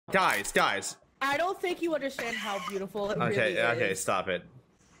Guys. I don't think you understand how beautiful it really is. Okay, stop it.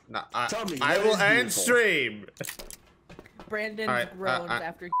 No, Tell me, I what will is end beautiful? stream. Brandon All right, groans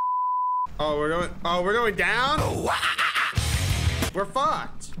after. Oh, we're going down? We're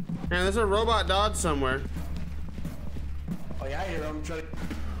fucked. Man, there's a robot dog somewhere. Oh yeah, I hear him.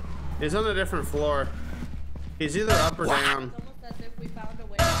 He's on a different floor. He's either up or down. It's almost as if we found a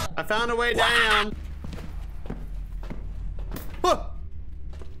way up. I found a way down. Huh.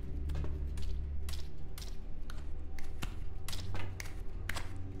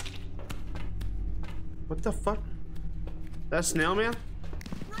 What the fuck? That snail man?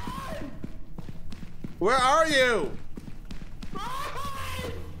 Run! Where are you? Run!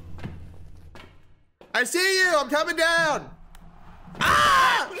 I see you. I'm coming down.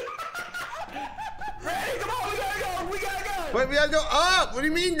 Ah! Hey, come on, we gotta go. We gotta go. Wait, we gotta go up. What do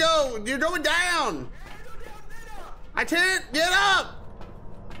you mean go? You're going down. I can't get up.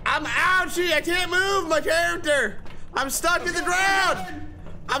 I'm ouchie. I can't move my character. I'm stuck in the ground.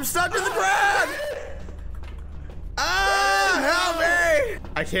 I'm stuck in the ground. Ah, help me.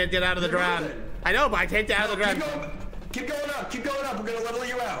 I can't get out of the ground. I know, but I can't get out of the ground. Keep going up. Keep going up. We're gonna level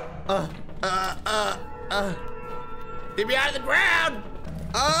you out. Get me out of the ground.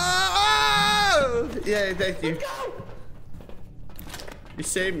 Oh! Yeah, thank you. You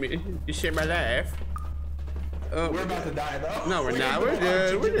saved me. You saved my life. Oh, We're about to die though. no, we're not. We're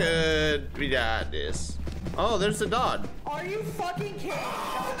good. We're good. We got this. Oh, there's the dog. Are you fucking kidding?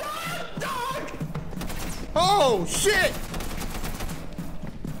 Dog! Oh, shit!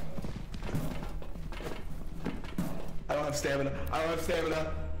 I don't have stamina. I don't have stamina. All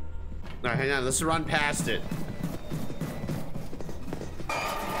right, hang on. Let's run past it.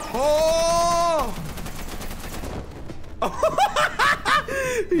 Oh!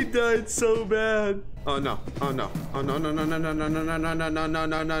 He died so bad. Oh no! Oh no! Oh no! No! No! No! No! No! No! No! No! No! No!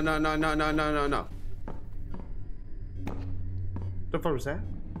 No! No! No! No! No! No! No! No! No! The fuck was that?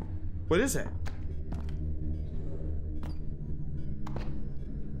 What is that?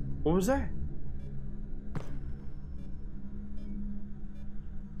 What was that?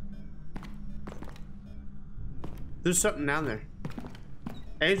 There's something down there.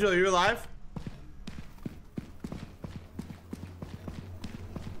 Angel, are you alive?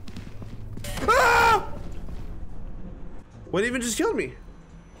 Ah! What even just killed me?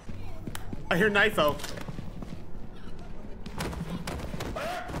 I hear Knifo.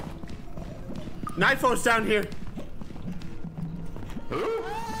 Knifo's down here. Who?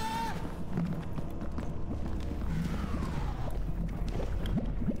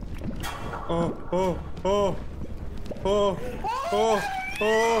 Oh, oh, oh, oh, oh,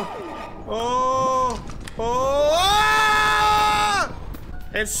 oh, oh, oh, ah!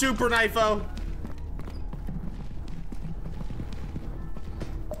 It's Super Knifo.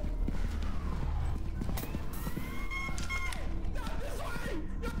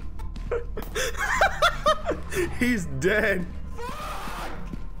 He's dead.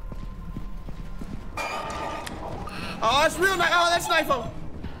 Oh, that's real. Oh, that's Knifo.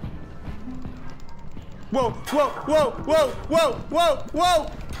 Whoa, whoa, whoa, whoa, whoa, whoa,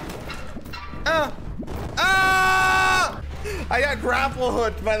 whoa. I got grapple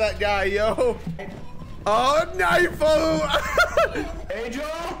hooked by that guy, yo. Oh, Knifo. Angel?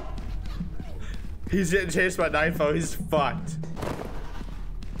 He's getting chased by Knifo. He's fucked.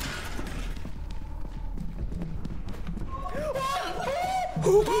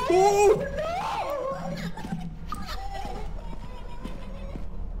 Oh,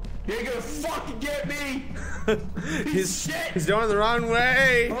 You ain't gonna fucking get me! he's going the wrong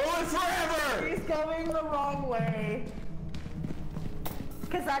way. Hold it forever! He's going the wrong way.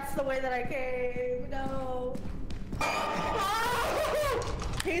 Cause that's the way that I came. No.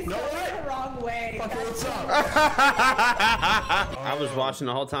 He's going the wrong way. Fuck, what's up? I was watching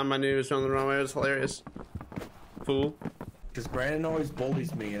the whole time. I knew he was going the wrong way. It was hilarious. Fool. Because Brandon always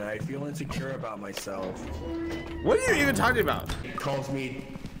bullies me and I feel insecure about myself. What are you even talking about? He calls me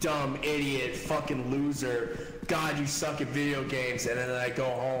dumb, idiot, fucking loser. God, you suck at video games. And then I go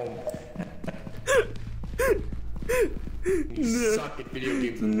home. You suck at video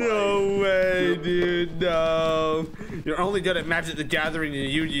games in No life. way, dude. No. You're only good at Magic the Gathering and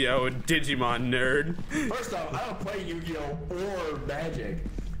Yu-Gi-Oh! And Digimon, nerd. First off, I don't play Yu-Gi-Oh! Or Magic.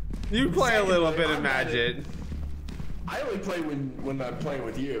 You play a little bit of I'm bad Magic. I only play when I'm playing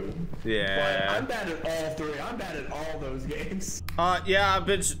with you. Yeah. But I'm bad at all three. I'm bad at all those games. Yeah, I've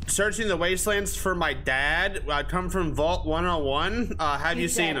been searching the Wastelands for my dad. I come from Vault 101. Have you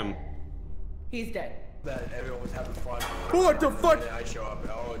seen him? He's dead. That everyone was having fun. What the fuck? And I show up.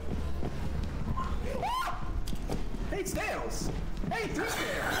 Oh. Hey, snails. Hey, 3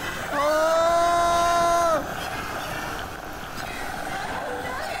 snails. Oh!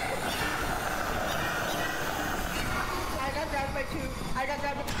 I got grabbed by two. I got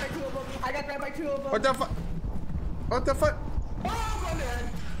grabbed by two of them. I got grabbed by two of them. What the fuck? What the fuck? Oh, my man.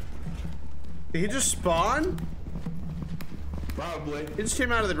 Did he just spawn? Probably. He just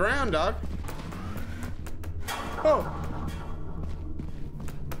came out of the ground, dog. Oh.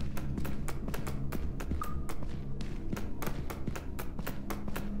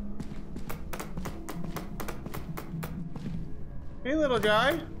 Hey, little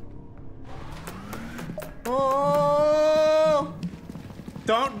guy. Oh!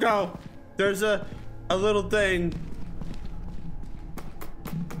 Don't go. There's a little thing.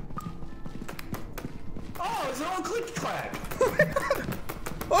 Oh, it's an old click clack.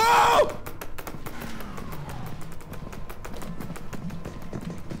 Oh!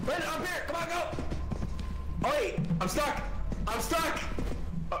 Wait, up here. Come on, go. Oh, wait. I'm stuck. I'm stuck.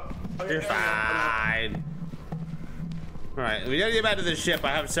 Okay, You're there we go. fine. All right, we gotta get back to the ship.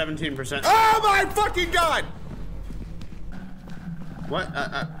 I have 17%. Oh my fucking god! What?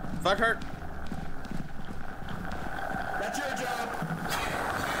 Fuck her. That's your job.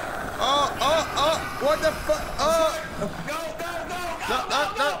 Oh! What the fuck? Oh! Go.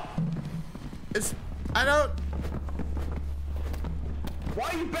 No. It's. I don't. Why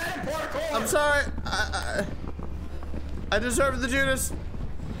are you bad parkour? I'm sorry. I deserve the Judas.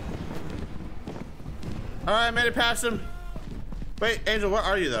 All right, I made it past him. Wait, Angel, where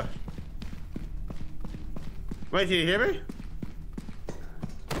are you though? Wait, can you hear me?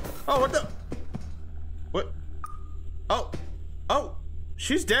 Oh, what the? What? Oh,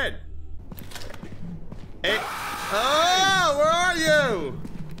 she's dead. Hey. Oh, where are you?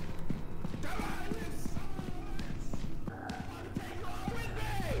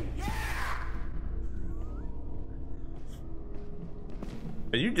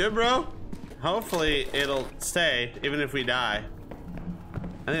 Are you good, bro? Hopefully it'll stay, even if we die.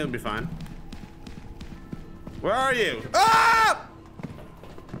 I think it'll be fine. Where are you? Ah!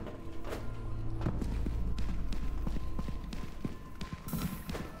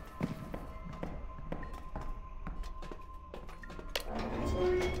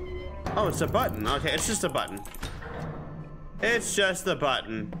 Oh, it's a button. Okay, it's just a button. It's just a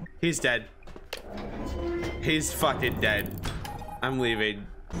button. He's dead. He's fucking dead. I'm leaving.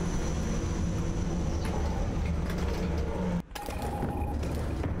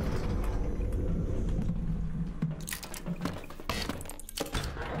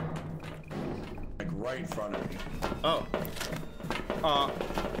 Like right in front of me. Oh.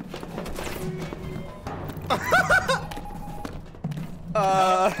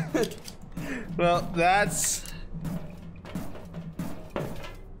 Well, that's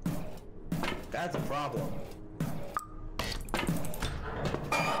a problem.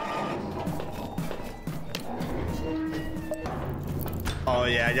 Oh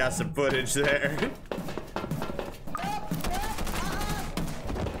yeah, I got some footage there.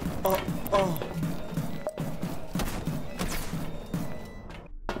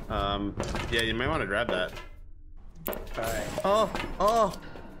 Yeah, you might want to grab that. Alright. Oh.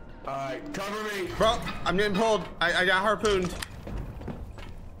 Alright, cover me. Bro, I'm getting pulled. I got harpooned.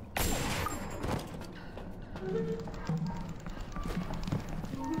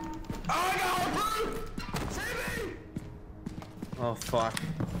 Oh, I got harpooned! Save me! Oh, fuck.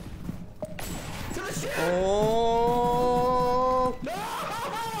 To the ship! Oh. No!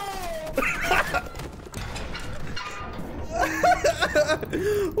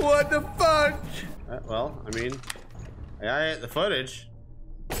 What the fuck? Well, I mean, I got the footage.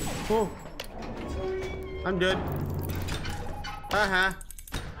 Oh. I'm good.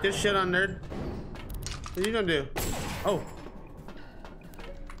 Good shit on nerd. What are you gonna do? Oh.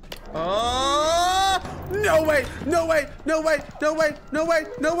 Oh! No way! No way! No way! No way! No way!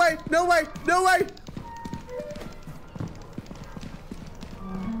 No way! No way! No way!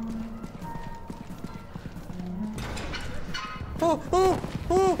 Oh! Oh!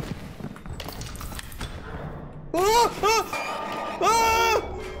 Oh! Oh!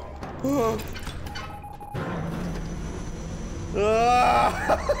 Oh! Oh!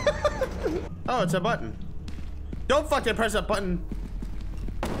 Oh, it's a button. Don't fucking press that button.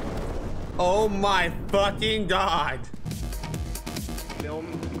 Oh my fucking god.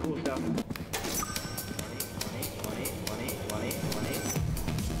 Film cool stuff.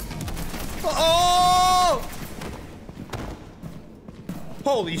 Oh!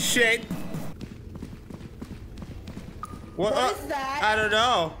 Holy shit. What is that? I don't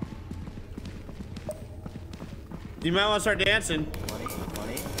know. You might want to start dancing.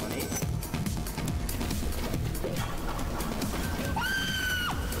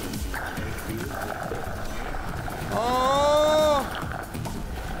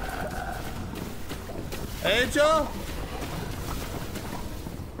 Mitchell?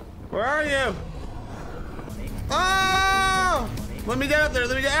 Where are you? Oh! Let me get up there.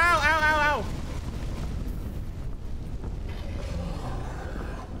 Let me get. Ow! Ow! Ow! Ow!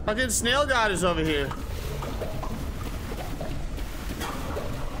 Fucking snail god is over here.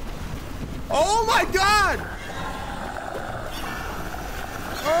 Oh my god!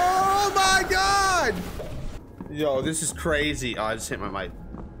 Oh my god! Yo, this is crazy. Oh, I just hit my mic.